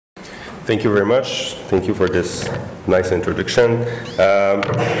Thank you very much. Thank you for this nice introduction.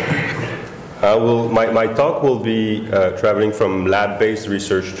 My talk will be traveling from lab-based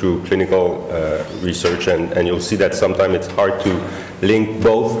research to clinical research, and you'll see that sometimes it's hard to link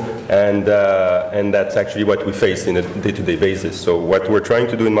both, and that's actually what we face in a day-to-day basis. So what we're trying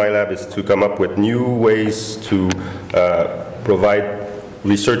to do in my lab is to come up with new ways to provide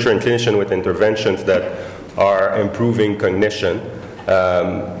researcher and clinician with interventions that are improving cognition,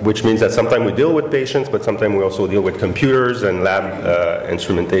 which means that sometimes we deal with patients, but sometimes we also deal with computers and lab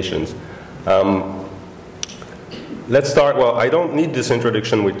instrumentations. Let's start. Well, I don't need this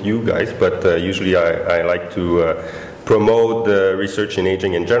introduction with you guys, but usually I like to promote the research in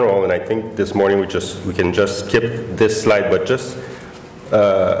aging in general, and I think this morning we can just skip this slide, but just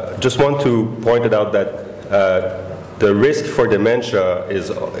want to point it out that the risk for dementia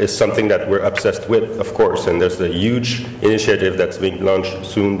is something that we're obsessed with, of course, and there's a huge initiative that's being launched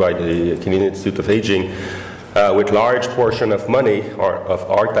soon by the Canadian Institute of Aging with large portion of money, or of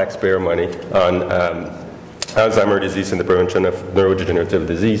our taxpayer money, on Alzheimer's disease and the prevention of neurodegenerative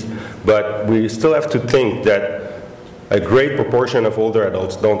disease. But we still have to think that a great proportion of older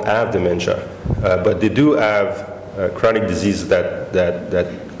adults don't have dementia, but they do have chronic diseases that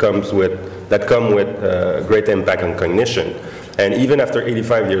come with great impact on cognition. And even after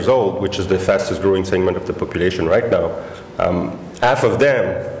 85 years old, which is the fastest growing segment of the population right now, half of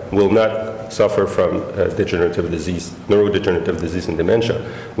them will not suffer from degenerative disease, neurodegenerative disease and dementia,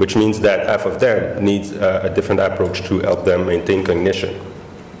 which means that half of them needs a different approach to help them maintain cognition.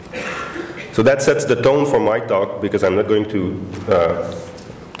 So that sets the tone for my talk, because I'm not going to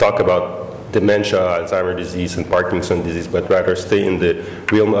talk about dementia, Alzheimer's disease, and Parkinson's disease, but rather stay in the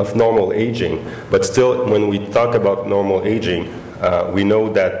realm of normal aging. But still, when we talk about normal aging, we know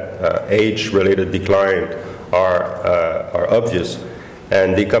that age-related decline are obvious,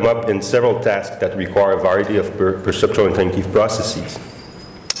 and they come up in several tasks that require a variety of perceptual and cognitive processes.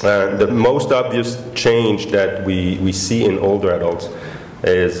 The most obvious change that we see in older adults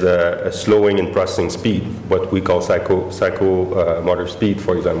is a slowing in processing speed, what we call psychomotor speed,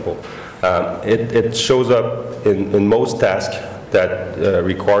 for example. It shows up in most tasks that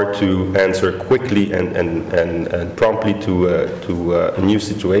require to answer quickly and promptly to new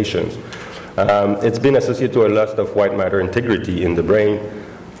situations. It's been associated to a loss of white matter integrity in the brain.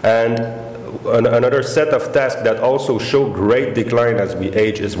 And another set of tasks that also show great decline as we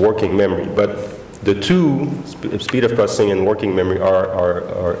age is working memory. But the two, speed of processing and working memory,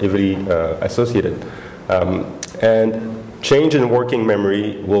 are heavily associated. And change in working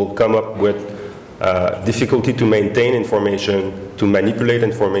memory will come up with difficulty to maintain information, to manipulate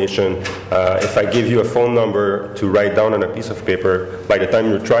information. If I give you a phone number to write down on a piece of paper, by the time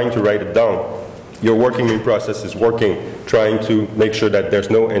you're trying to write it down, your working memory process is working, trying to make sure that there's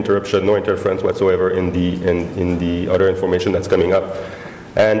no interruption, no interference whatsoever in the other information that's coming up.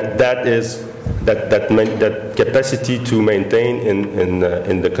 And that capacity to maintain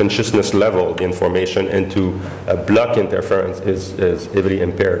in the consciousness level the information and to block interference is heavily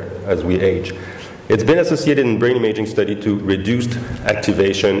impaired as we age. It's been associated in brain imaging study to reduced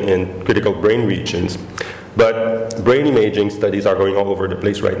activation in critical brain regions, but brain imaging studies are going all over the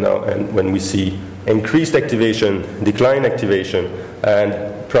place right now, and when we see increased activation, decline activation, and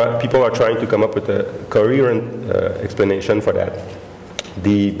people are trying to come up with a coherent explanation for that.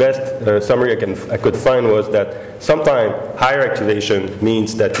 The best summary I could find was that sometimes higher activation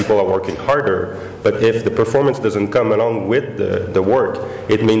means that people are working harder, but if the performance doesn't come along with the work,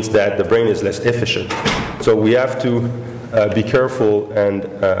 it means that the brain is less efficient. So we have to be careful, and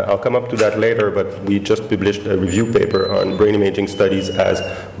I'll come up to that later, but we just published a review paper on brain imaging studies as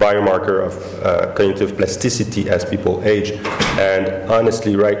biomarker of cognitive plasticity as people age. And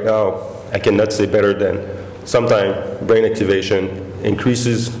honestly, right now, I cannot say better than sometimes brain activation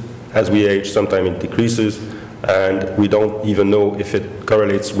increases as we age, sometimes it decreases, and we don't even know if it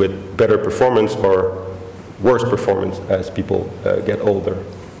correlates with better performance or worse performance as people get older.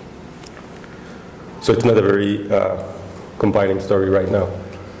 So it's not a very compiling story right now.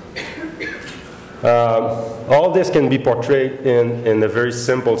 All this can be portrayed in a very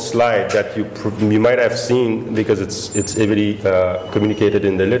simple slide that you might have seen, because it's heavily communicated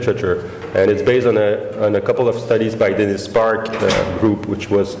in the literature, and it's based on a couple of studies by Dennis Park group, which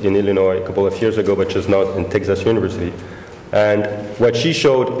was in Illinois a couple of years ago, but is now in Texas University. And what she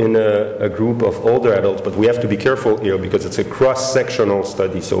showed in a group of older adults, but we have to be careful here because it's a cross-sectional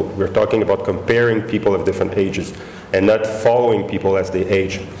study, so we're talking about comparing people of different ages and not following people as they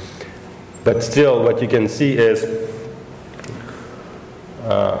age. But still, what you can see is,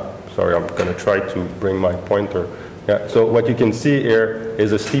 sorry, I'm going to try to bring my pointer. Yeah, so what you can see here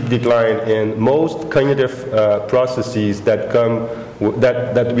is a steep decline in most cognitive processes that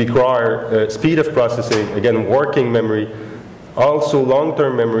that require speed of processing, again, working memory. Also,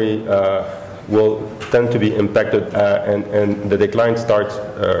 long-term memory will tend to be impacted, and the decline starts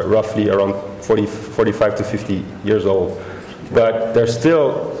roughly around 45 to 50 years old. But there's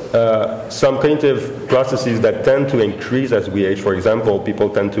still some cognitive processes that tend to increase as we age. For example, people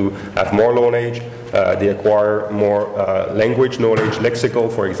tend to have more knowledge. They acquire more language knowledge, lexical,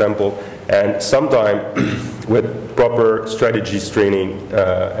 for example, and sometimes with proper strategies training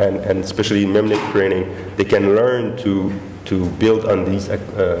and especially mnemonic training, they can learn to build on these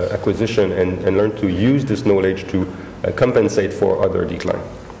acquisition and learn to use this knowledge to compensate for other decline.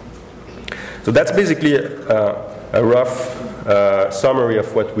 So that's basically a rough summary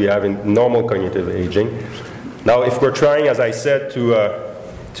of what we have in normal cognitive aging. Now, if we're trying, as I said,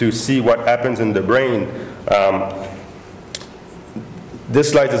 to see what happens in the brain, this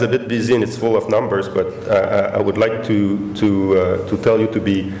slide is a bit busy and it's full of numbers, but I would like to tell you to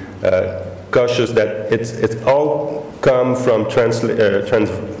be cautious that it's all come from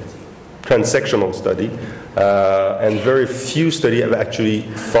transsectional study, and very few studies have actually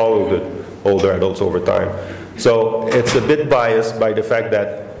followed older adults over time. So it's a bit biased by the fact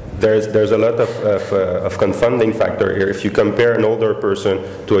that there's a lot of confounding factor here. If you compare an older person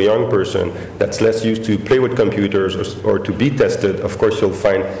to a young person that's less used to play with computers or to be tested, of course you'll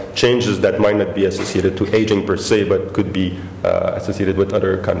find changes that might not be associated to aging per se, but could be associated with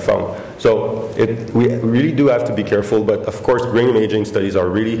other confound. So we really do have to be careful, but of course brain aging studies are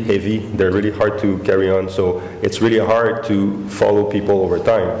really heavy, they're really hard to carry on, so it's really hard to follow people over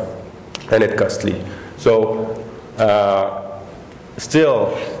time, and it's costly. So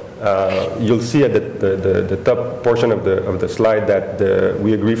still, you'll see at the top portion of the slide that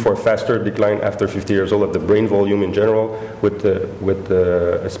we agree for a faster decline after 50 years old of the brain volume in general, with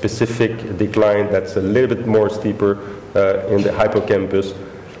a specific decline that's a little bit more steeper in the hippocampus,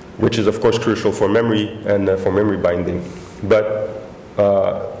 which is of course crucial for memory and for memory binding. But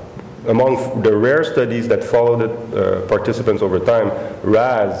among the rare studies that followed participants over time,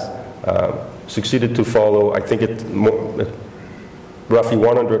 RAS succeeded to follow, I think roughly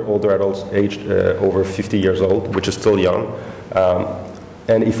 100 older adults aged over 50 years old, which is still young.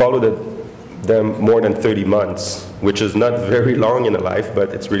 And he followed them more than 30 months, which is not very long in a life, but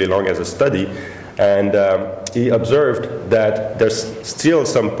it's really long as a study. And he observed that there's still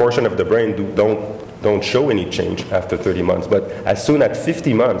some portion of the brain don't show any change after 30 months. But as soon as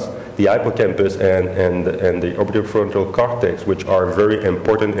 50 months, the hippocampus and the orbitofrontal cortex, which are very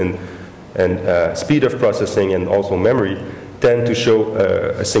important in speed of processing and also memory, tend to show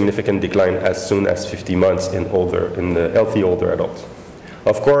a significant decline as soon as 50 months in the healthy older adults.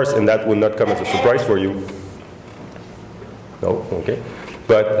 Of course, and that will not come as a surprise for you. No, okay.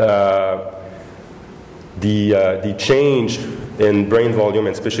 But the change in brain volume,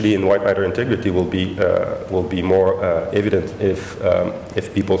 and especially in white matter integrity, will be more evident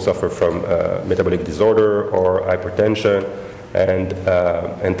if people suffer from metabolic disorder or hypertension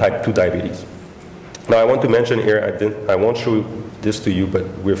and type 2 diabetes. Now, I want to mention here, I won't show this to you, but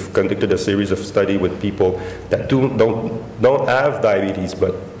we've conducted a series of studies with people that don't have diabetes,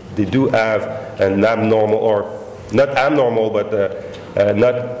 but they do have an abnormal, or not abnormal, but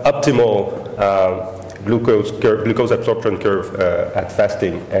not optimal glucose absorption curve at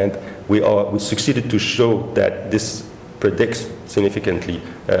fasting. And we succeeded to show that this predicts significantly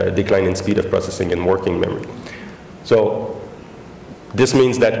decline in speed of processing and working memory. So this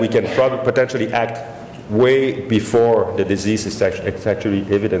means that we can potentially act way before the disease is actually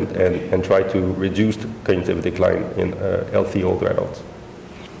evident and try to reduce cognitive decline in healthy older adults.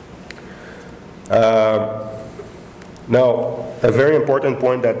 Now, a very important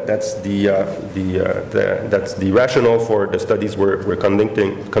point that's the rationale for the studies we're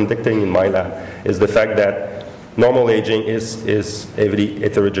conducting in my lab is the fact that normal aging is heavily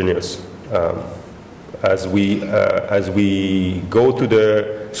heterogeneous. As we go to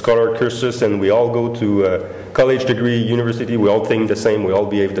the scholar cursus and we all go to college degree, university, we all think the same, we all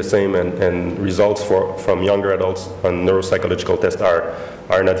behave the same, and results from younger adults on neuropsychological tests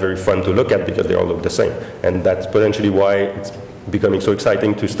are not very fun to look at because they all look the same. And that's potentially why it's becoming so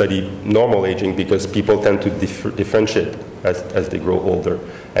exciting to study normal aging, because people tend to differentiate as they grow older.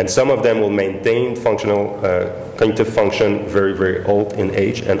 And some of them will maintain functional cognitive function very, very old in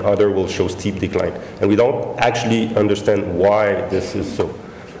age, and others will show steep decline. And we don't actually understand why this is so.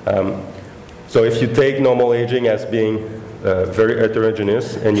 So if you take normal aging as being very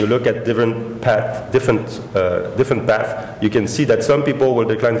heterogeneous, and you look at different path, different path, you can see that some people will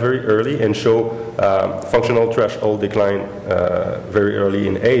decline very early and show functional threshold decline very early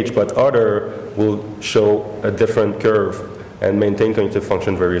in age, but other will show a different curve and maintain cognitive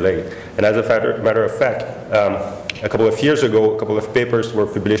function very late. And as a matter of fact, a couple of years ago, a couple of papers were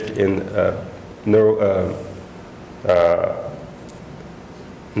published in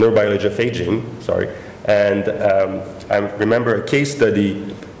Neurobiology of Aging, sorry, and I remember a case study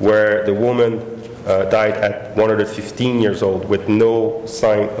where the woman died at 115 years old with no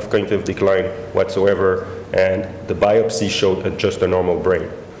sign of cognitive decline whatsoever, and the biopsy showed just a normal brain.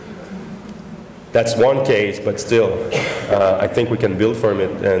 That's one case, but still, I think we can build from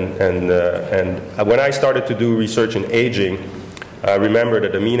it. And when I started to do research in aging, I remember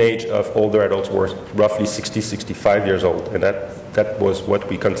that the mean age of older adults was roughly 60, 65 years old, and that was what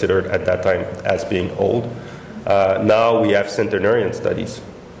we considered at that time as being old. Now we have centenarian studies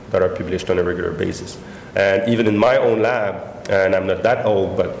that are published on a regular basis. And even in my own lab, and I'm not that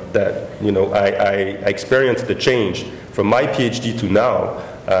old, but that, you know, I experienced the change from my PhD to now.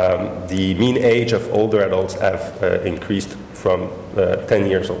 The mean age of older adults have increased from 10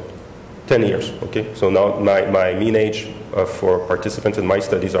 years old. 10 years, okay? So now my mean age for participants in my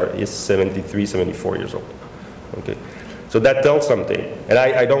studies is 73, 74 years old, okay? So that tells something. And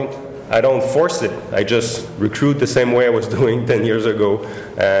I don't force it. I just recruit the same way I was doing 10 years ago.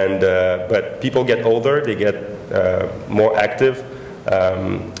 And, but people get older, they get more active,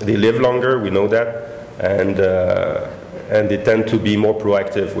 they live longer, we know that, and they tend to be more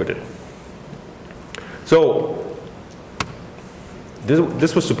proactive with it. So,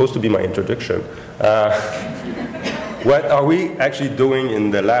 this was supposed to be my introduction. What are we actually doing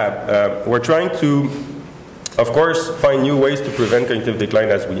in the lab? We're trying to, of course, find new ways to prevent cognitive decline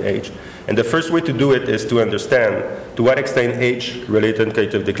as we age. And the first way to do it is to understand to what extent age-related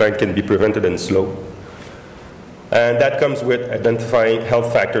cognitive decline can be prevented and slowed. And that comes with identifying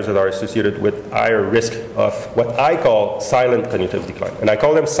health factors that are associated with higher risk of what I call silent cognitive decline. And I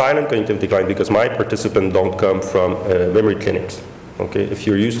call them silent cognitive decline because my participants don't come from memory clinics. Okay? If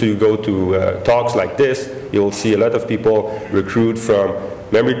you're used to go to talks like this, you'll see a lot of people recruit from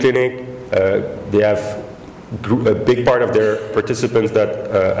memory clinic. They have a big part of their participants that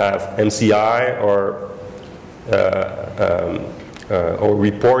have MCI or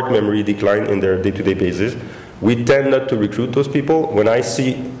report memory decline in their day-to-day basis. We tend not to recruit those people. When I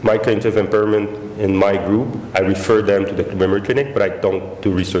see my cognitive impairment in my group, I refer them to the memory clinic, but I don't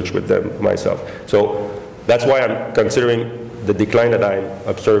do research with them myself. So that's why I'm considering the decline that I'm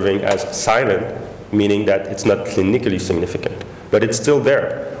observing as silent, meaning that it's not clinically significant, but it's still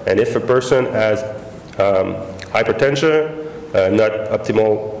there. And if a person has hypertension, not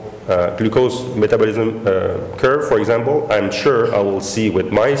optimal glucose metabolism curve, for example, I'm sure I will see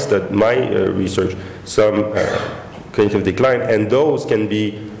with my research some cognitive decline, and those can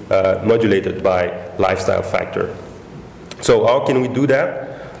be modulated by lifestyle factor. So how can we do that?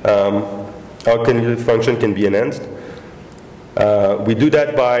 How cognitive function can be enhanced? We do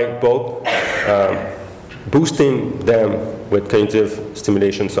that by both boosting them with cognitive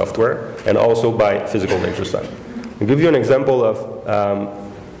stimulation software and also by physical exercise. I'll give you an example of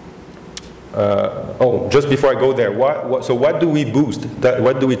just before I go there, so what do we boost?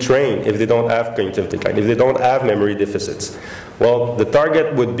 What do we train if they don't have cognitive decline, if they don't have memory deficits? Well, the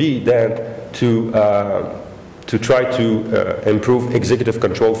target would be then to try to improve executive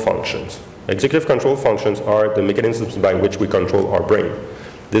control functions. Executive control functions are the mechanisms by which we control our brain.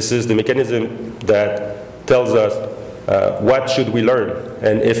 This is the mechanism that tells us what should we learn,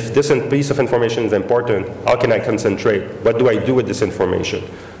 and if this piece of information is important, how can I concentrate? What do I do with this information?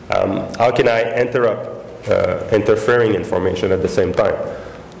 How can I interrupt interfering information at the same time?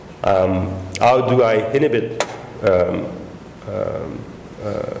 How do I inhibit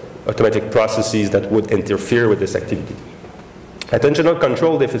automatic processes that would interfere with this activity? Attentional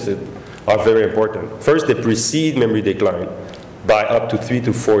control deficits are very important. First, they precede memory decline by up to 3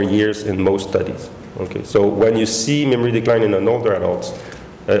 to 4 years in most studies. Okay, so when you see memory decline in an older adults,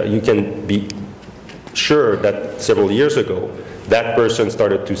 you can be sure that several years ago, that person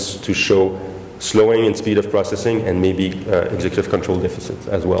started to show slowing in speed of processing and maybe executive control deficits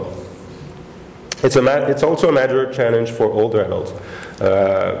as well. It's also a major challenge for older adults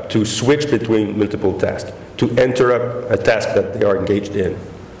to switch between multiple tasks, to interrupt a task that they are engaged in.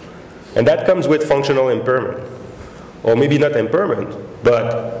 And that comes with functional impairment, or maybe not impairment,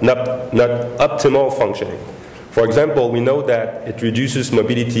 but not optimal functioning. For example, we know that it reduces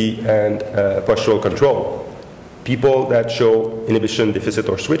mobility and postural control. People that show inhibition deficit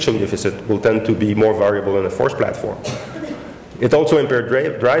or switching deficit will tend to be more variable in a force platform. It also impaired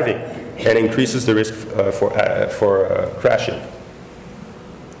driving and increases the risk for crashing.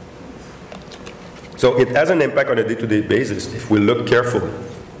 So it has an impact on a day-to-day basis if we look carefully.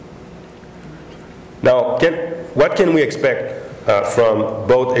 Now, what can we expect from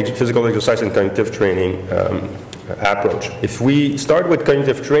both physical exercise and cognitive training approach? If we start with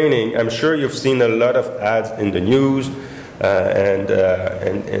cognitive training, I'm sure you've seen a lot of ads in the news,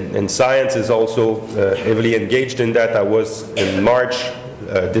 and science is also heavily engaged in that. I was in March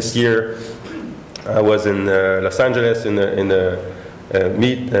this year, I was in Los Angeles in a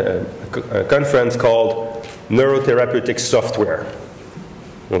conference called Neurotherapeutic Software.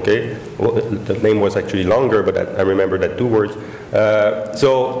 Okay, well, the name was actually longer, but I remember that 2 words.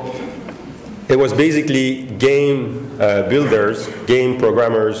 So it was basically game builders, game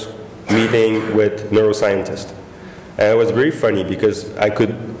programmers meeting with neuroscientists. And it was very funny because I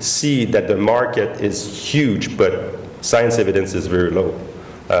could see that the market is huge, but science evidence is very low.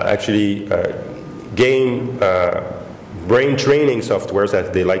 Actually, game brain training softwares,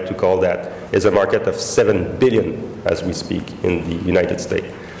 as they like to call that, is a market of 7 billion as we speak in the United States.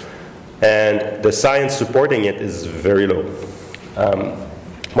 And the science supporting it is very low.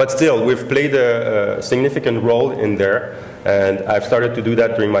 But still, we've played a significant role in there, and I've started to do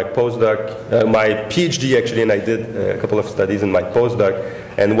that during my postdoc, my PhD actually, and I did a couple of studies in my postdoc.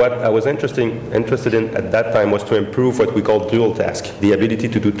 And what I was interested in at that time was to improve what we call dual task, the ability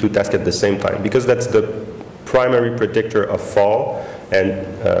to do 2 tasks at the same time, because that's the primary predictor of fall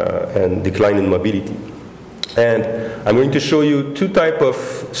and decline in mobility. And I'm going to show you 2 types of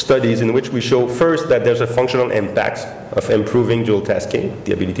studies in which we show first that there's a functional impact of improving dual tasking,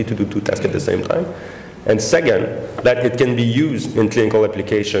 the ability to do 2 tasks at the same time. And second, that it can be used in clinical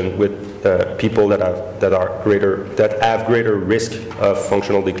application with people that have greater risk of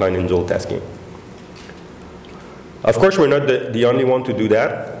functional decline in dual tasking. Of course, we're not the only one to do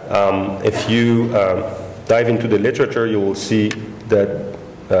that. If you dive into the literature, you will see that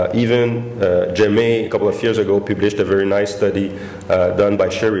even Jemay, a couple of years ago, published a very nice study done by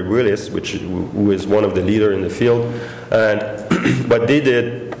Sherry Willis, who is one of the leaders in the field. And what they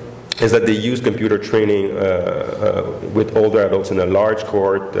did is that they used computer training with older adults in a large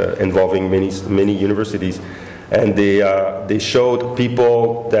cohort involving many universities. And they showed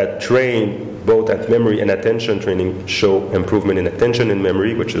people that train both at memory and attention training show improvement in attention and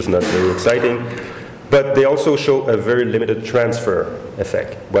memory, which is not very exciting. But they also show a very limited transfer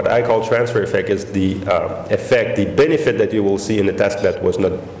effect. What I call transfer effect is the effect, the benefit that you will see in a task that was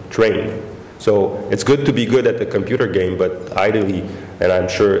not trained. So it's good to be good at the computer game, but ideally, and I'm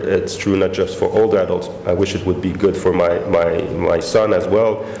sure it's true not just for older adults, I wish it would be good for my son as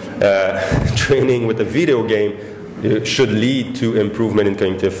well, training with a video game should lead to improvement in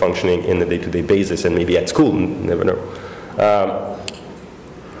cognitive functioning in a day-to-day basis, and maybe at school, never know.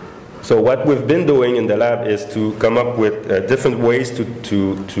 So what we've been doing in the lab is to come up with different ways to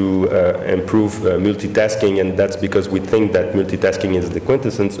improve multitasking, and that's because we think that multitasking is the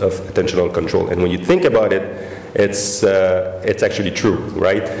quintessence of attentional control. And when you think about it, it's actually true,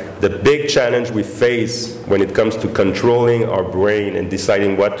 right? The big challenge we face when it comes to controlling our brain and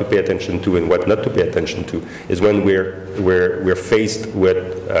deciding what to pay attention to and what not to pay attention to is when we're faced with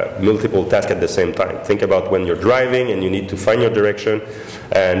multiple tasks at the same time. Think about when you're driving and you need to find your direction,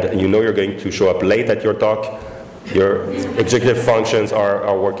 and you know you're going to show up late at your talk. Your executive functions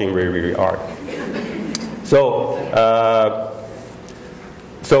are working really, really hard. So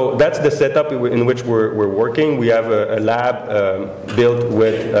that's the setup in which we're working. We have a lab built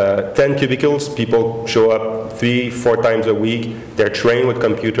with 10 cubicles. People show up 3-4 times a week. They're trained with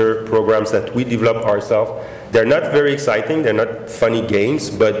computer programs that we develop ourselves. They're not very exciting. They're not funny games,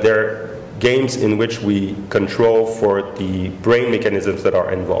 but they're games in which we control for the brain mechanisms that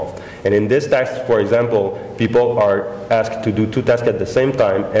are involved. And in this task, for example, people are asked to do 2 tasks at the same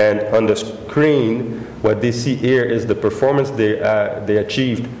time, and on the screen, what they see here is the performance they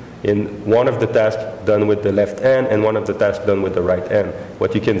achieved in one of the tasks done with the left hand and one of the tasks done with the right hand.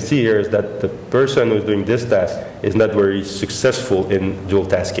 What you can see here is that the person who's doing this task is not very successful in dual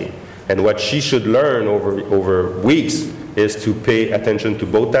tasking. And what she should learn over weeks is to pay attention to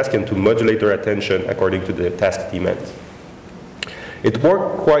both tasks and to modulate her attention according to the task demands. It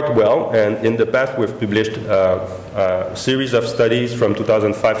worked quite well, and in the past we've published a series of studies from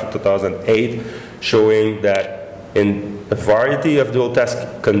 2005 to 2008 showing that in a variety of dual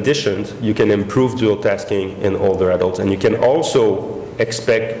task conditions you can improve dual tasking in older adults, and you can also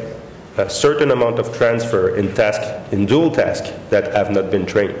expect a certain amount of transfer in dual tasks that have not been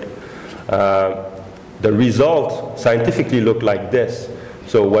trained. The results scientifically look like this.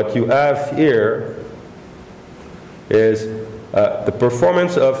 So what you have here is the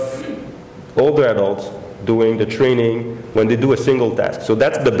performance of older adults doing the training when they do a single task. So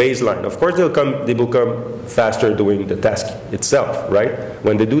that's the baseline. Of course, they will come faster doing the task itself, right?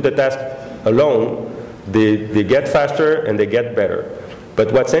 When they do the task alone, they get faster and they get better.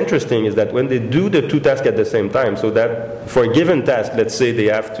 But what's interesting is that when they do the two tasks at the same time, so that for a given task, let's say they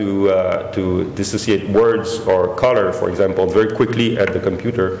have to dissociate words or color, for example, very quickly at the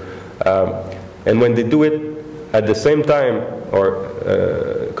computer, and when they do it at the same time or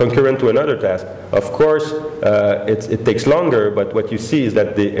concurrent to another task, of course, it takes longer, but what you see is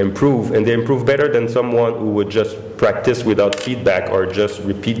that they improve, and they improve better than someone who would just practice without feedback or just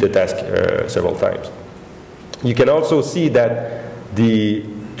repeat the task several times. You can also see that the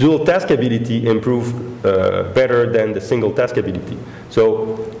dual task ability improved better than the single task ability.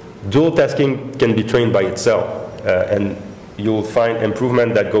 So dual tasking can be trained by itself, and you'll find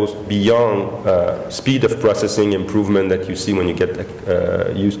improvement that goes beyond speed of processing improvement that you see when you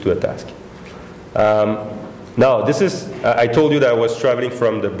get used to a task. Now, this is, I told you that I was traveling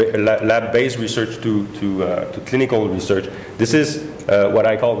from the lab-based research to clinical research. This is what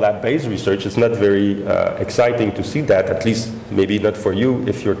I call lab-based research. It's not very exciting to see that, at least maybe not for you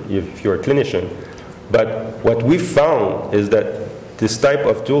if you're a clinician. But what we found is that this type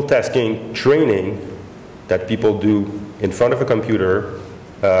of dual tasking training that people do in front of a computer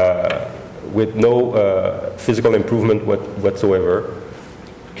with no physical improvement whatsoever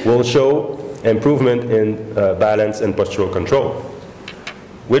will show improvement in balance and postural control,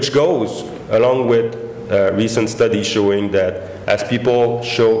 which goes along with recent studies showing that as people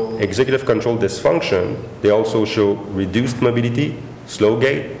show executive control dysfunction, they also show reduced mobility, slow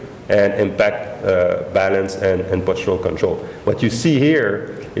gait, and impact balance and postural control. What you see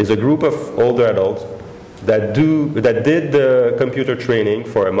here is a group of older adults that did the computer training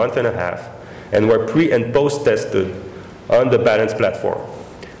for a month and a half and were pre and post tested on the balance platform.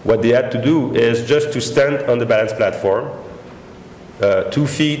 What they had to do is just to stand on the balance platform, 2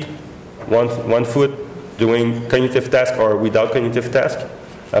 feet, one foot, doing cognitive task or without cognitive task.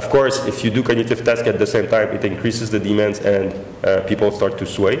 Of course, if you do cognitive task at the same time, it increases the demands and people start to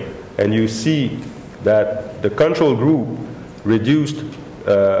sway. And you see that the control group reduced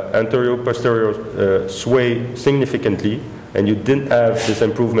anterior-posterior sway significantly, and you didn't have this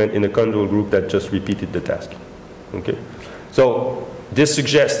improvement in the control group that just repeated the task. Okay? So this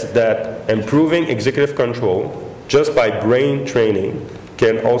suggests that improving executive control just by brain training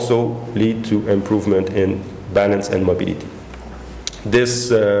can also lead to improvement in balance and mobility.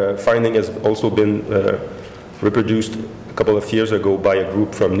 This finding has also been reproduced a couple of years ago by a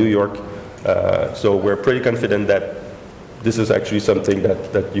group from New York. So we're pretty confident that this is actually something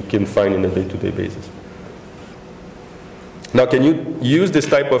that you can find in a day-to-day basis. Now, can you use this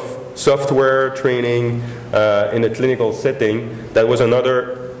type of software training in a clinical setting? That was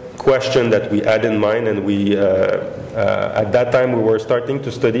another question that we had in mind, and we, at that time, we were starting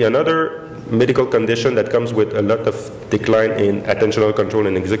to study another medical condition that comes with a lot of decline in attentional control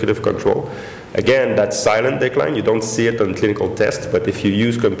and executive control. Again, that's silent decline. You don't see it on clinical tests, but if you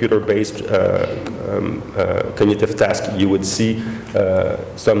use computer-based cognitive task, you would see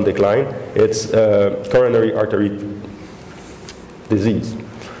some decline. It's coronary artery disease.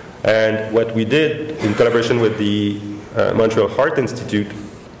 And what we did in collaboration with the Montreal Heart Institute,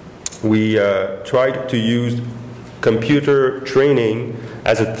 we tried to use computer training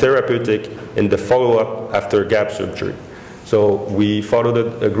as a therapeutic in the follow-up after gap surgery. So we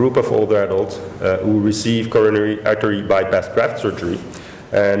followed a group of older adults who received coronary artery bypass graft surgery.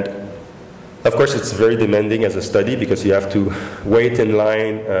 And of course, it's very demanding as a study because you have to wait in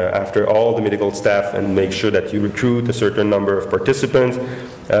line after all the medical staff and make sure that you recruit a certain number of participants.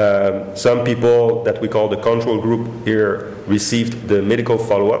 Some people that we call the control group here received the medical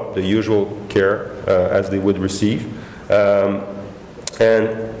follow-up, the usual care as they would receive.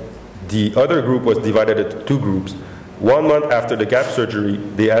 And the other group was divided into 2 groups. 1 month after the gap surgery,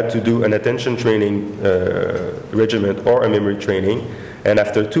 they had to do an attention training regimen or a memory training. And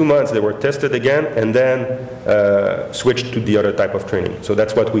after 2 months, they were tested again and then switched to the other type of training. So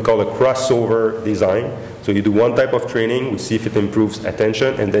that's what we call a crossover design. So you do one type of training, we see if it improves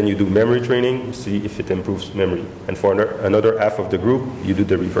attention, and then you do memory training, we see if it improves memory. And for another half of the group, you do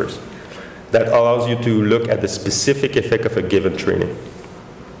the reverse. That allows you to look at the specific effect of a given training.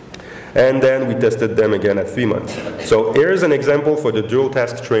 And then we tested them again at 3 months. So here's an example for the dual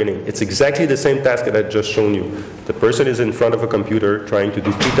task training. It's exactly the same task that I just shown you. The person is in front of a computer trying to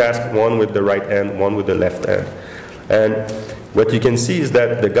do 2 tasks, one with the right hand, one with the left hand. And what you can see is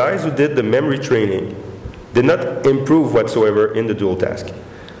that the guys who did the memory training did not improve whatsoever in the dual task.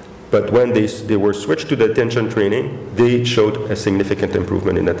 but when they were switched to the attention training, they showed a significant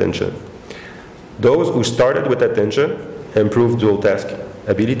improvement in attention. Those who started with attention improved dual task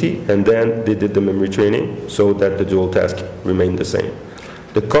ability, and then they did the memory training so that the dual task remained the same.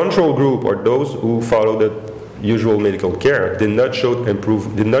 The control group, or those who followed the usual medical care, did not show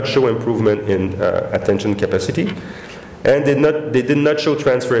improvement in attention capacity, and they did not show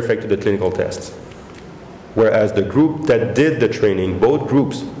transfer effect to the clinical tests. Whereas the group that did the training, both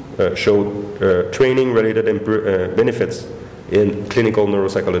groups showed training-related benefits in clinical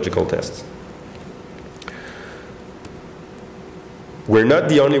neuropsychological tests. We're not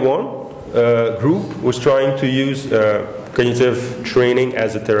the only one. Group was trying to use cognitive training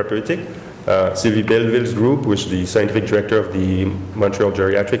as a therapeutic. Sylvie Belleville's group, which is the scientific director of the Montreal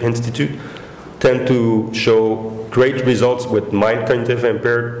Geriatric Institute, tend to show great results with mild cognitive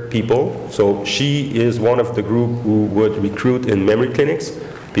impaired people. So she is one of the group who would recruit in memory clinics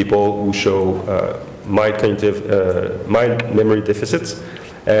people who show mild memory deficits.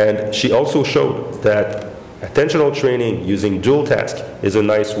 And she also showed that attentional training using dual task is a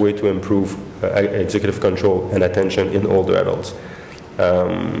nice way to improve executive control and attention in older adults.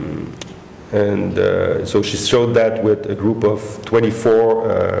 So she showed that with a group of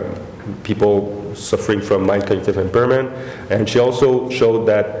 24 people suffering from mild cognitive impairment, and she also showed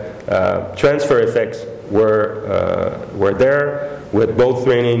that transfer effects were there, with both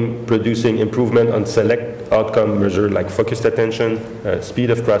training producing improvement on select outcome measures like focused attention, speed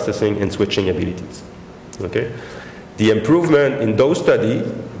of processing, and switching abilities. Okay? The improvement in those studies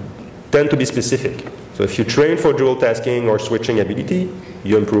tend to be specific. So if you train for dual tasking or switching ability,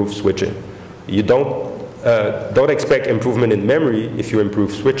 you improve switching. You don't expect improvement in memory if you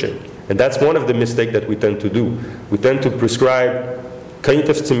improve switching. And that's one of the mistakes that we tend to do. We tend to prescribe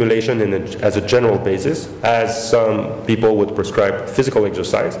cognitive stimulation as a general basis, as some people would prescribe physical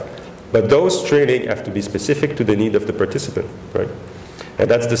exercise. But those training have to be specific to the need of the participant, right? And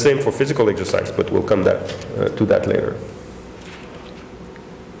that's the same for physical exercise, but we'll come to that later.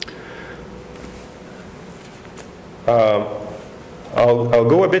 I'll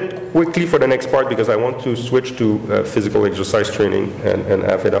go a bit quickly for the next part because I want to switch to physical exercise training and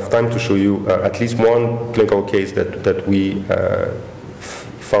have enough time to show you at least one clinical case that we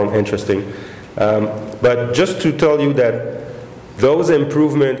found interesting. But just to tell you that those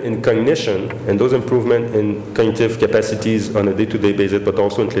improvements in cognition and those improvements in cognitive capacities on a day-to-day basis, but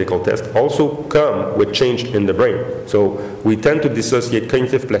also in clinical tests, also come with change in the brain. So we tend to dissociate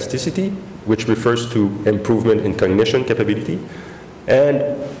cognitive plasticity, which refers to improvement in cognition capability, and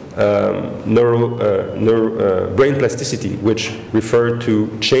brain plasticity, which refer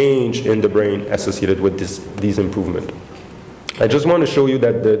to change in the brain associated with these improvements. I just want to show you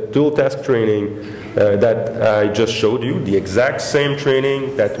that the dual task training that I just showed you, the exact same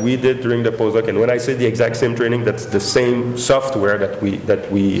training that we did during the postdoc, and when I say the exact same training, that's the same software that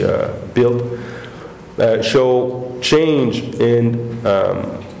we built, show change in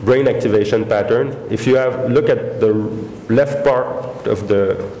brain activation pattern. If you look at the left part of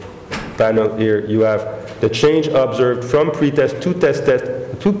the panel here, you have the change observed from pre-test to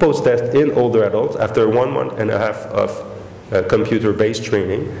post-test in older adults after 1.5 months of computer-based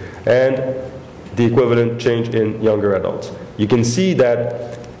training, and the equivalent change in younger adults. You can see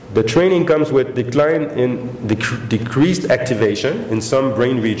that the training comes with decline in decreased activation in some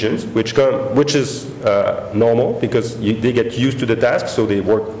brain regions, which is normal because they get used to the task, so they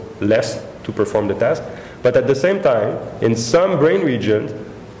work less to perform the task. But at the same time, in some brain regions,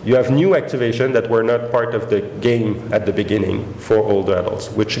 you have new activation that were not part of the game at the beginning for older adults,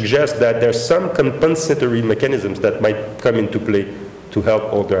 which suggests that there's some compensatory mechanisms that might come into play to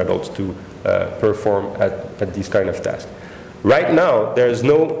help older adults to perform at these kind of tasks. Right now, there is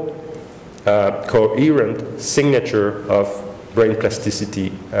no coherent signature of brain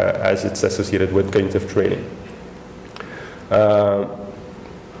plasticity as it's associated with cognitive training.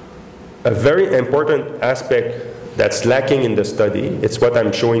 A very important aspect that's lacking in the study, it's what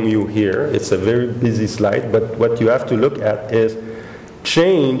I'm showing you here. It's a very busy slide, but what you have to look at is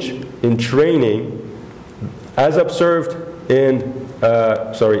change in training as observed in,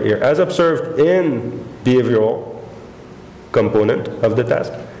 as observed in behavioral component of the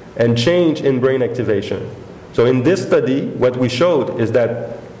task, and change in brain activation. So in this study, what we showed is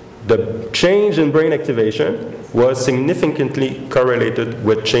that the change in brain activation was significantly correlated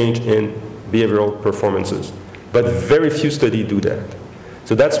with change in behavioral performances. But very few studies do that.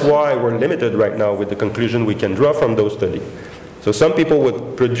 So that's why we're limited right now with the conclusion we can draw from those studies. So some people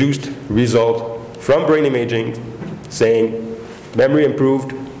would produce results from brain imaging saying memory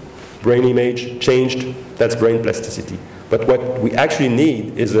improved, brain image changed, that's brain plasticity. But what we actually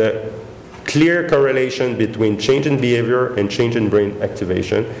need is a clear correlation between change in behavior and change in brain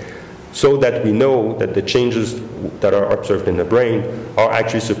activation, so that we know that the changes that are observed in the brain are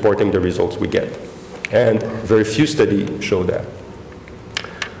actually supporting the results we get. And very few studies show that.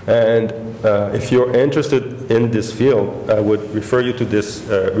 And if you're interested in this field, I would refer you to this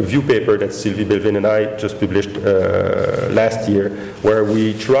review paper that Sylvie Belvin and I just published last year, where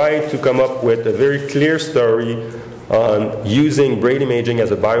we tried to come up with a very clear story on using brain imaging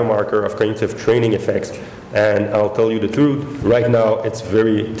as a biomarker of cognitive training effects. And I'll tell you the truth, right now it's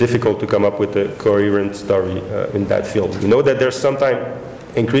very difficult to come up with a coherent story in that field. We know that there's sometimes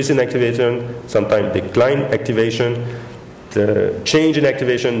increase in activation, sometimes decline activation. The change in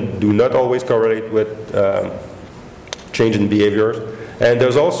activation do not always correlate with change in behaviors. And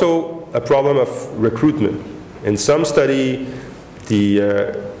there's also a problem of recruitment. In some study,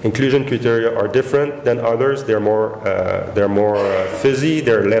 the inclusion criteria are different than others. They're more fuzzy,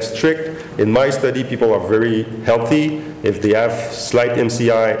 they're less strict. In my study, people are very healthy. If they have slight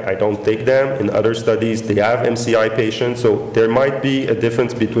MCI, I don't take them. In other studies, they have MCI patients. So there might be a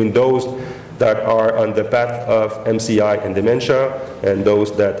difference between those that are on the path of MCI and dementia and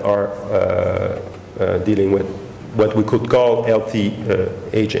those that are dealing with what we could call healthy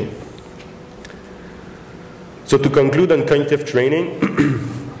aging. So to conclude on cognitive training,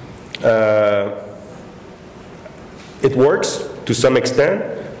 it works to some extent.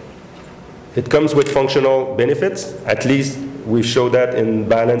 It comes with functional benefits. At least we show that in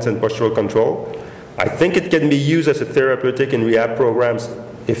balance and postural control. I think it can be used as a therapeutic in rehab programs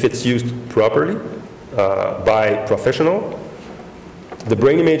if it's used properly by professionals. The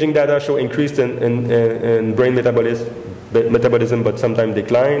brain imaging data show increase in brain metabolism, but sometimes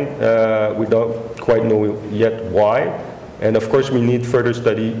decline. We don't quite know yet why. And of course, we need further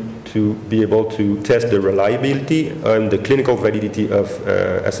study to be able to test the reliability and the clinical validity of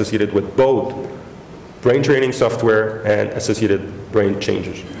associated with both brain training software and associated brain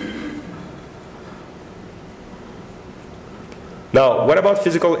changes. Now, what about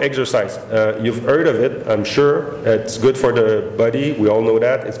physical exercise? You've heard of it, I'm sure. It's good for the body. We all know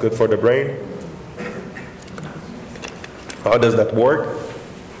that. It's good for the brain. How does that work?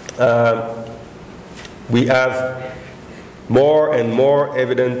 We have more and more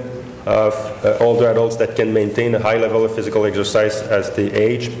evidence of older adults that can maintain a high level of physical exercise as they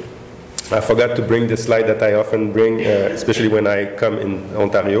age. I forgot to bring this slide that I often bring, especially when I come in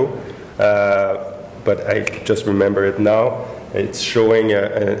Ontario, but I just remember it now. It's showing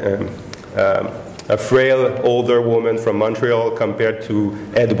a frail older woman from Montreal compared to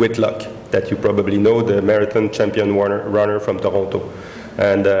Ed Whitlock, that you probably know, the marathon champion runner from Toronto.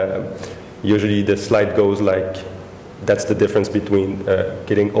 And usually the slide goes like, that's the difference between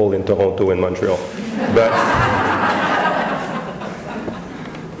getting old in Toronto and Montreal. But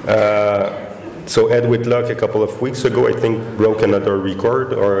so Ed Whitlock, a couple of weeks ago, I think, broke another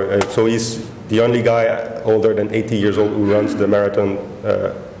record. So he's the only guy older than 80 years old who runs the marathon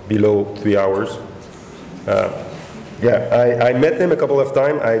below 3 hours. Yeah, I met him a couple of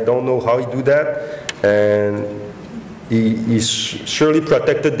times. I don't know how he do that, and he's surely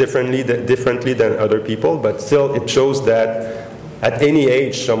protected differently than other people. But still, it shows that at any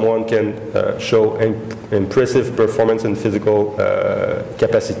age, someone can show impressive performance and physical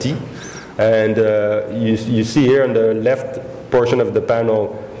capacity. And you see here on the left portion of the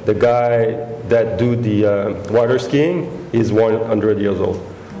panel, the guy that do the water skiing is 100 years old.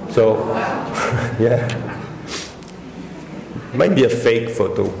 So, yeah. Might be a fake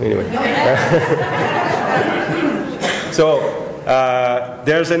photo, anyway. So,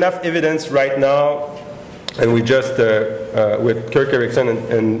 there's enough evidence right now, and we just, with Kirk Erickson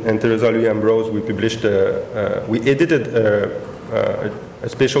and Teresa Louis-Ambrose, we published, we edited a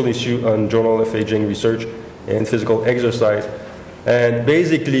special issue on Journal of Aging Research and Physical Exercise. And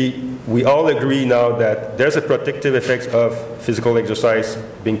basically, we all agree now that there's a protective effect of physical exercise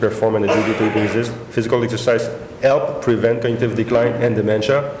being performed on a day-to-day basis. Physical exercise help prevent cognitive decline and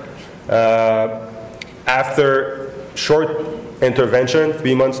dementia. After short intervention,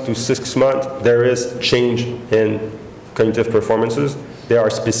 3 months to 6 months, there is change in cognitive performances. They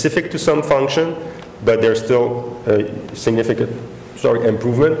are specific to some function, but there's still a significant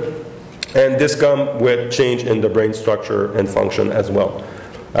improvement. And this comes with change in the brain structure and function as well.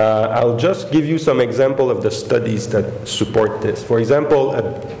 I'll just give you some example of the studies that support this. For example,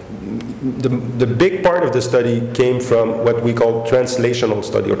 the big part of the study came from what we call translational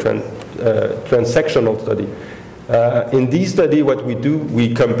study or transactional study. In this study, what we do,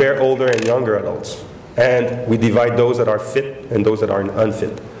 we compare older and younger adults. And we divide those that are fit and those that are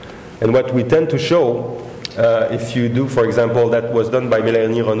unfit. And what we tend to show if you do, for example, that was done by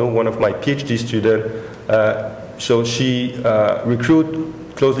Mélanie Renaud, one of my PhD students. So she recruited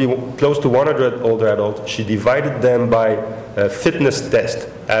close to 100 older adults. She divided them by a fitness test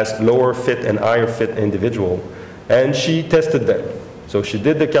as lower fit and higher fit individual. And she tested them. So she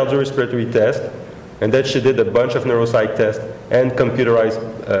did the cardiorespiratory test, and then she did a bunch of neuropsych tests and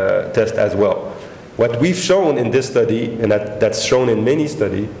computerized tests as well. What we've shown in this study, and that's shown in many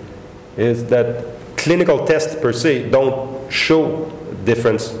studies, is that clinical tests per se don't show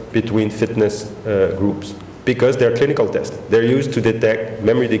difference between fitness groups because they're clinical tests. They're used to detect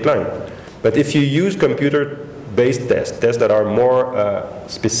memory decline. But if you use computer-based tests that are more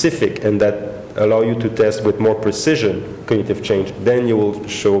specific and that allow you to test with more precision cognitive change, then you will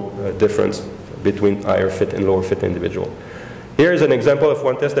show a difference between higher fit and lower fit individual. Here is an example of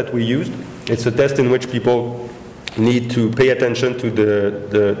one test that we used. It's a test in which people need to pay attention to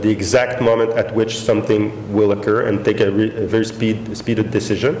the exact moment at which something will occur and take a very speeded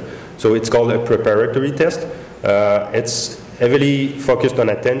decision. So it's called a preparatory test. It's heavily focused on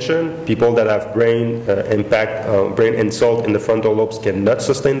attention. People that have brain impact, brain insult in the frontal lobes cannot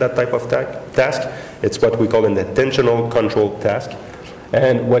sustain that type of task. It's what we call an attentional control task.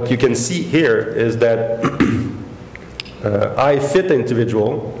 And what you can see here is that high fit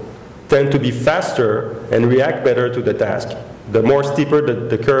individual tend to be faster and react better to the task. The more steeper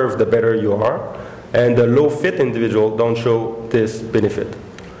the curve, the better you are. And the low fit individual don't show this benefit.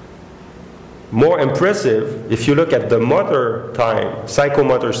 More impressive, if you look at the motor time,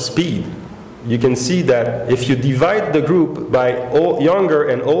 psychomotor speed, you can see that if you divide the group by younger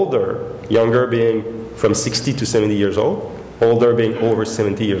and older, younger being from 60 to 70 years old, older being over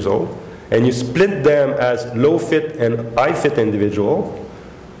 70 years old, and you split them as low fit and high fit individual,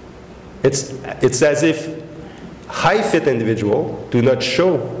 it's as if high fit individual do not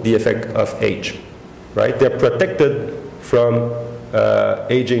show the effect of age, right? They're protected from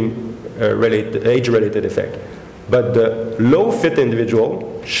age-related effect. But the low fit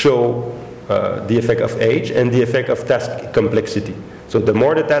individual show the effect of age and the effect of task complexity. So the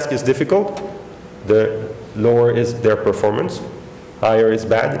more the task is difficult, the lower is their performance. Higher is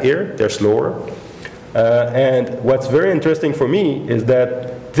bad here, they're slower. And what's very interesting for me is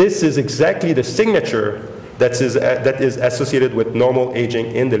that this is exactly the signature that is associated with normal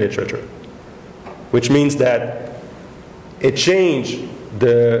aging in the literature, which means that it changed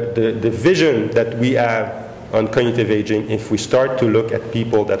the vision that we have on cognitive aging if we start to look at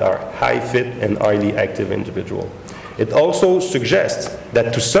people that are high fit and highly active individual. It also suggests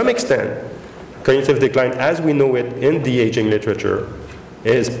that to some extent, cognitive decline as we know it in the aging literature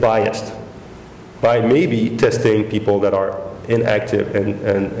is biased by maybe testing people that are inactive and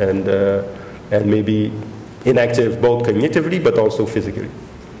maybe inactive both cognitively but also physically.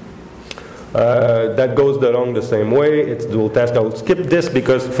 That goes along the same way. It's dual task. I'll skip this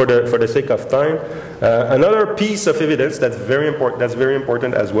because for the sake of time. Another piece of evidence that's very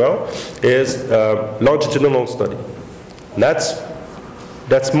important as well is longitudinal study.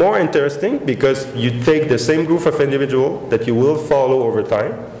 That's more interesting because you take the same group of individuals that you will follow over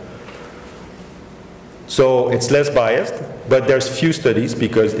time. So it's less biased, but there's few studies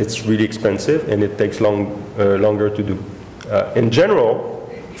because it's really expensive and it takes longer to do. In general,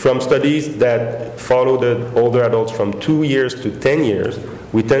 from studies that follow the older adults from 2 years to 10 years,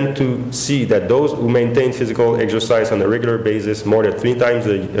 we tend to see that those who maintain physical exercise on a regular basis more than 3 times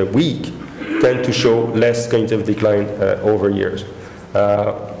a week tend to show less cognitive decline over years.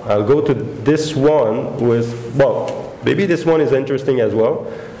 I'll go to this one with, well, maybe this one is interesting as well.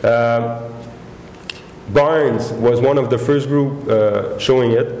 Barnes was one of the first group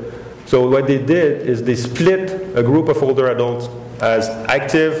showing it. So what they did is they split a group of older adults as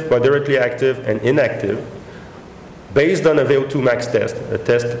active, moderately active, and inactive based on a VO2 max test, a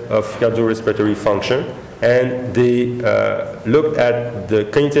test of cardiorespiratory function, and they looked at the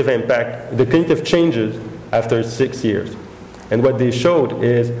cognitive impact, the cognitive changes after 6 years. And what they showed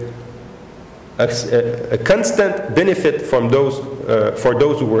is a constant benefit from those, for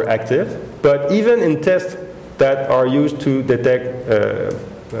those who were active, but even in tests that are used to detect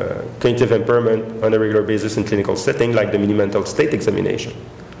cognitive impairment on a regular basis in clinical setting, like the mini-mental state examination.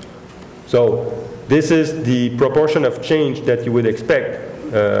 So this is the proportion of change that you would expect.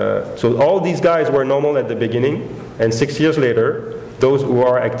 So all these guys were normal at the beginning, and 6 years later, those who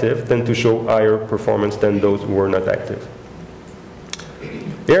are active tend to show higher performance than those who were not active.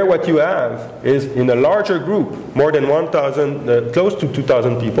 Here what you have is in a larger group, more than 1,000, close to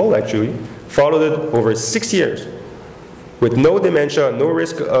 2,000 people actually, followed it over 6 years with no dementia, no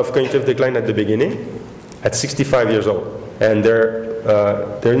risk of cognitive decline at the beginning, at 65 years old. And their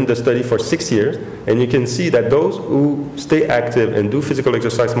they're in the study for 6 years, and you can see that those who stay active and do physical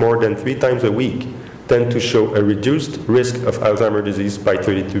exercise more than 3 times a week tend to show a reduced risk of Alzheimer's disease by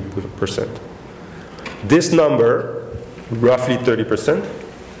 32%. This number, roughly 30%,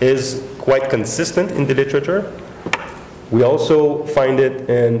 is quite consistent in the literature. We also find it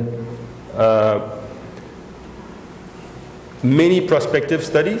in many prospective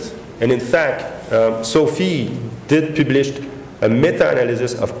studies, and in fact, Sophie did publish a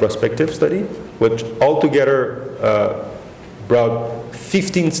meta-analysis of prospective study, which altogether brought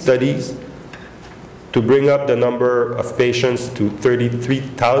 15 studies to bring up the number of patients to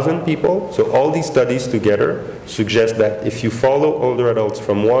 33,000 people. So all these studies together suggest that if you follow older adults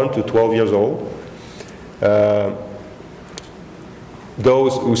from 1 to 12 years old,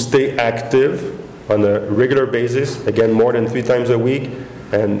 those who stay active on a regular basis, again more than 3 times a week,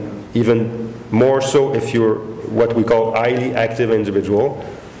 and even more so if you're what we call highly active individual,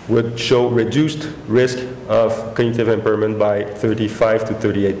 would show reduced risk of cognitive impairment by 35 to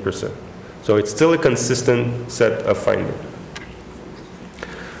 38%. So it's still a consistent set of findings.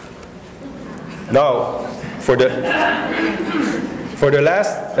 Now, for the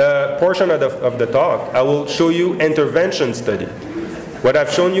last portion of the talk, I will show you intervention study. What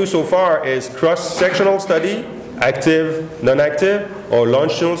I've shown you so far is cross-sectional study, active, non-active, or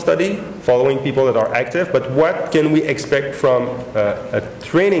longitudinal study, following people that are active. But what can we expect from a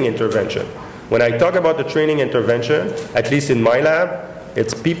training intervention? When I talk about the training intervention, at least in my lab,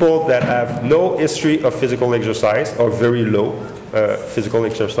 it's people that have no history of physical exercise or very low physical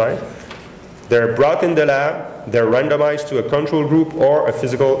exercise. They're brought in the lab, they're randomized to a control group or a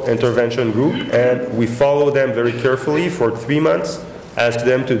physical intervention group, and we follow them very carefully for 3 months, ask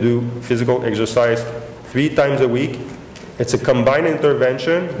them to do physical exercise 3 times a week. It's a combined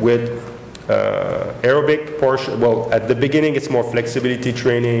intervention with aerobic portion. Well, at the beginning it's more flexibility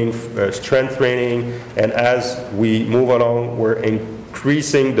training, strength training, and as we move along, we're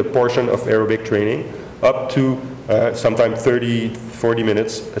increasing the portion of aerobic training up to sometimes 30, 40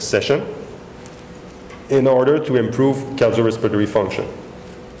 minutes a session in order to improve cardiorespiratory function.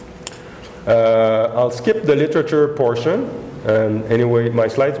 I'll skip the literature portion, and anyway, my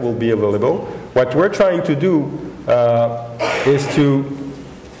slides will be available. What we're trying to do is to,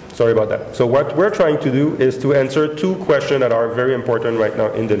 sorry about that. So what we're trying to do is to answer 2 questions that are very important right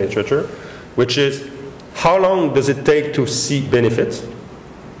now in the literature, which is, how long does it take to see benefits?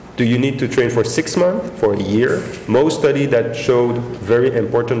 Do you need to train for 6 months, for a year? Most studies that showed very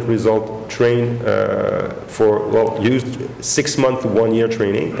important result trained used 6 months to 1 year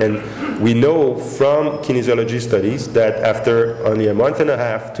training. And we know from kinesiology studies that after only a month and a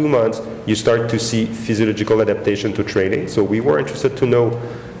half, 2 months, you start to see physiological adaptation to training. So we were interested to know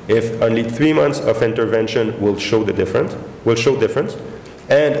if only 3 months of intervention will show the difference,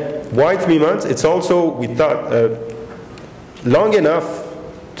 And why 3 months? It's also, we thought, long enough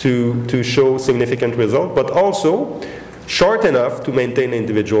to show significant result, but also short enough to maintain the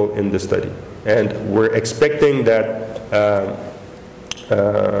individual in the study. And we're expecting that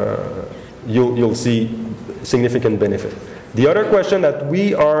you'll see significant benefit. The other question that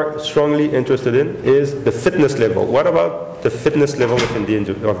we are strongly interested in is the fitness level. What about the fitness level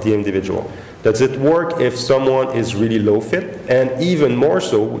of the individual? Does it work if someone is really low fit? And even more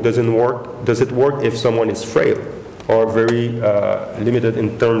so, does it work if someone is frail or very limited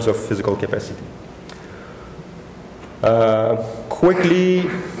in terms of physical capacity? Quickly,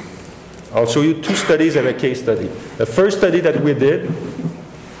 I'll show you 2 studies and a case study. The first study that we did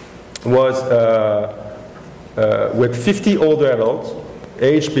was with 50 older adults,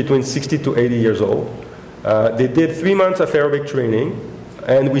 aged between 60 to 80 years old. They did 3 months of aerobic training,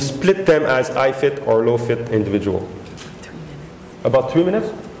 and we split them as high fit or low fit individual. 3 minutes. About 3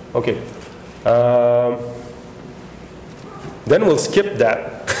 minutes? Okay. Then we'll skip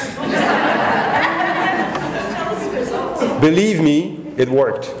that. Believe me, it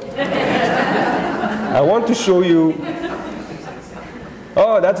worked. I want to show you.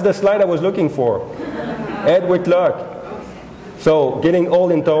 Oh, that's the slide I was looking for. Ed Whitlock. So, getting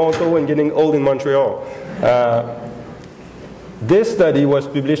old in Toronto and getting old in Montreal. This study was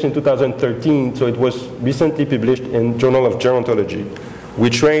published in 2013, so it was recently published in Journal of Gerontology. We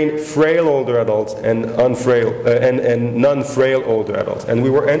trained frail older adults and non-frail older adults. And we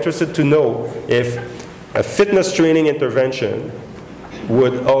were interested to know if a fitness training intervention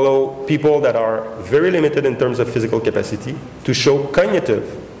would allow people that are very limited in terms of physical capacity to show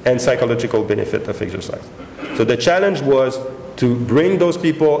cognitive and psychological benefit of exercise. So the challenge was to bring those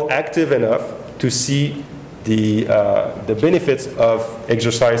people active enough to see the benefits of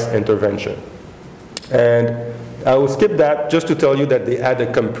exercise intervention. And I will skip that just to tell you that they had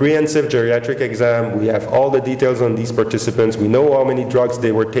a comprehensive geriatric exam. We have all the details on these participants. We know how many drugs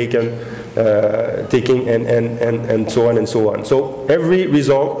they were taking, and so on and so on. So every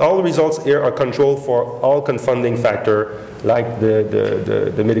result, all results here are controlled for all confounding factor, like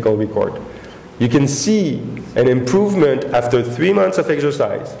the medical record. You can see an improvement after 3 months of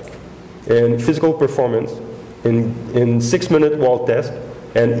exercise in physical performance, in 6-minute wall test,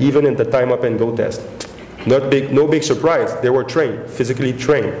 and even in the time up and go test. No big surprise. They were trained, physically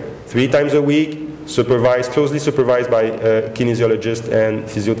trained, 3 times a week, supervised, closely supervised by a kinesiologist and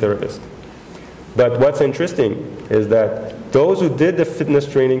physiotherapist. But what's interesting is that those who did the fitness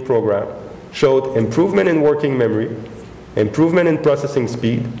training program showed improvement in working memory, improvement in processing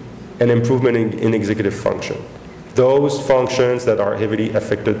speed, and improvement in executive function. Those functions that are heavily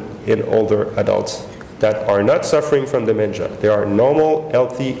affected in older adults that are not suffering from dementia. They are normal,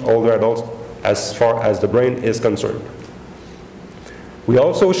 healthy older adults as far as the brain is concerned. We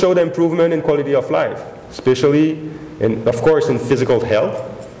also showed improvement in quality of life, especially, of course, in physical health,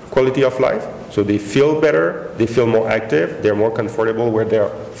 quality of life. So they feel better, they feel more active, they're more comfortable with their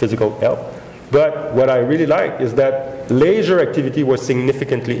physical health. But what I really like is that leisure activity was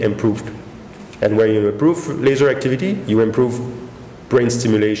significantly improved. And when you improve leisure activity, you improve brain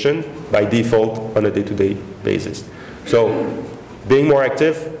stimulation by default on a day-to-day basis. So being more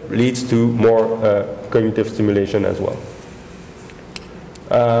active leads to more cognitive stimulation as well.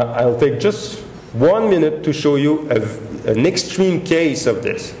 I'll take just 1 minute to show you an extreme case of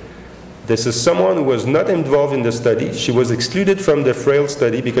this. This is someone who was not involved in the study. She was excluded from the frail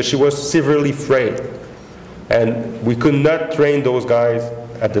study because she was severely frail. And we could not train those guys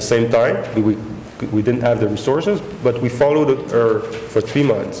at the same time. We didn't have the resources, but we followed her for 3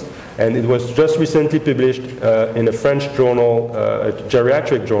 months. And it was just recently published in a French journal, a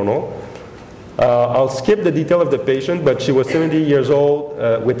geriatric journal. I'll skip the detail of the patient, but she was 70 years old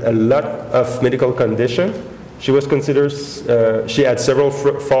with a lot of medical condition. She was considered, she had several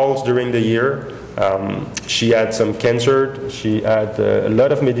falls during the year. She had some cancer. She had a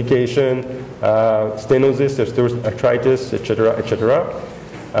lot of medication, stenosis, arthritis, etc.,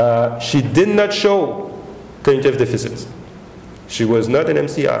 etc. She did not show cognitive deficits. She was not an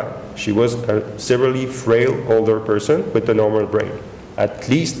MCI. She was a severely frail older person with a normal brain, at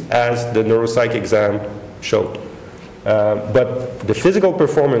least as the neuropsych exam showed. But the physical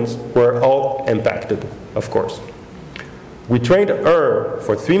performance were all impacted, of course. We trained her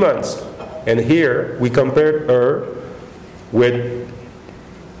for 3 months, and here we compared her with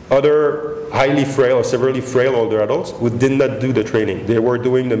other highly frail or severely frail older adults who did not do the training. They were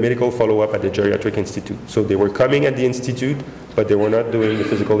doing the medical follow-up at the Geriatric Institute. So they were coming at the institute, but they were not doing the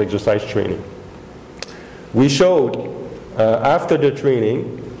physical exercise training. We showed, after the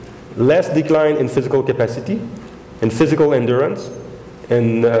training, less decline in physical capacity, in physical endurance,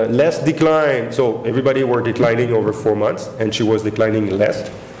 and less decline. So everybody were declining over 4 months, and she was declining less.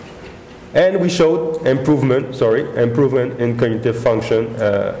 And we showed improvement in cognitive function,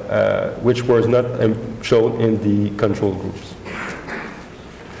 which was not shown in the control groups.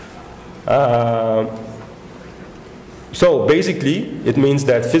 So basically, it means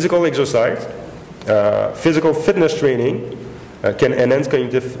that physical exercise, physical fitness training can enhance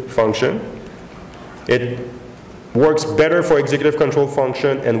cognitive function. It works better for executive control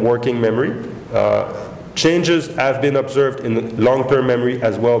function and working memory. Changes have been observed in long-term memory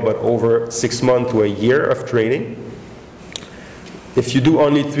as well, but over 6 months to a year of training. If you do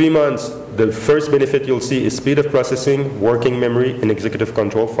only 3 months, the first benefit you'll see is speed of processing, working memory, and executive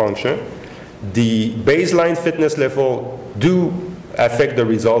control function. The baseline fitness level do affect the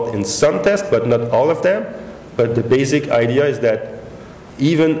result in some tests, but not all of them. But the basic idea is that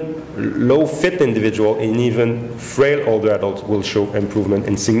even low-fit individual and even frail older adults will show improvement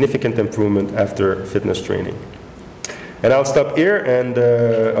and significant improvement after fitness training. And I'll stop here and,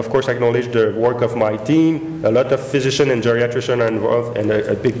 of course, acknowledge the work of my team. A lot of physicians and geriatricians are involved and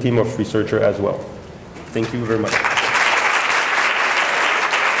a big team of researchers as well. Thank you very much.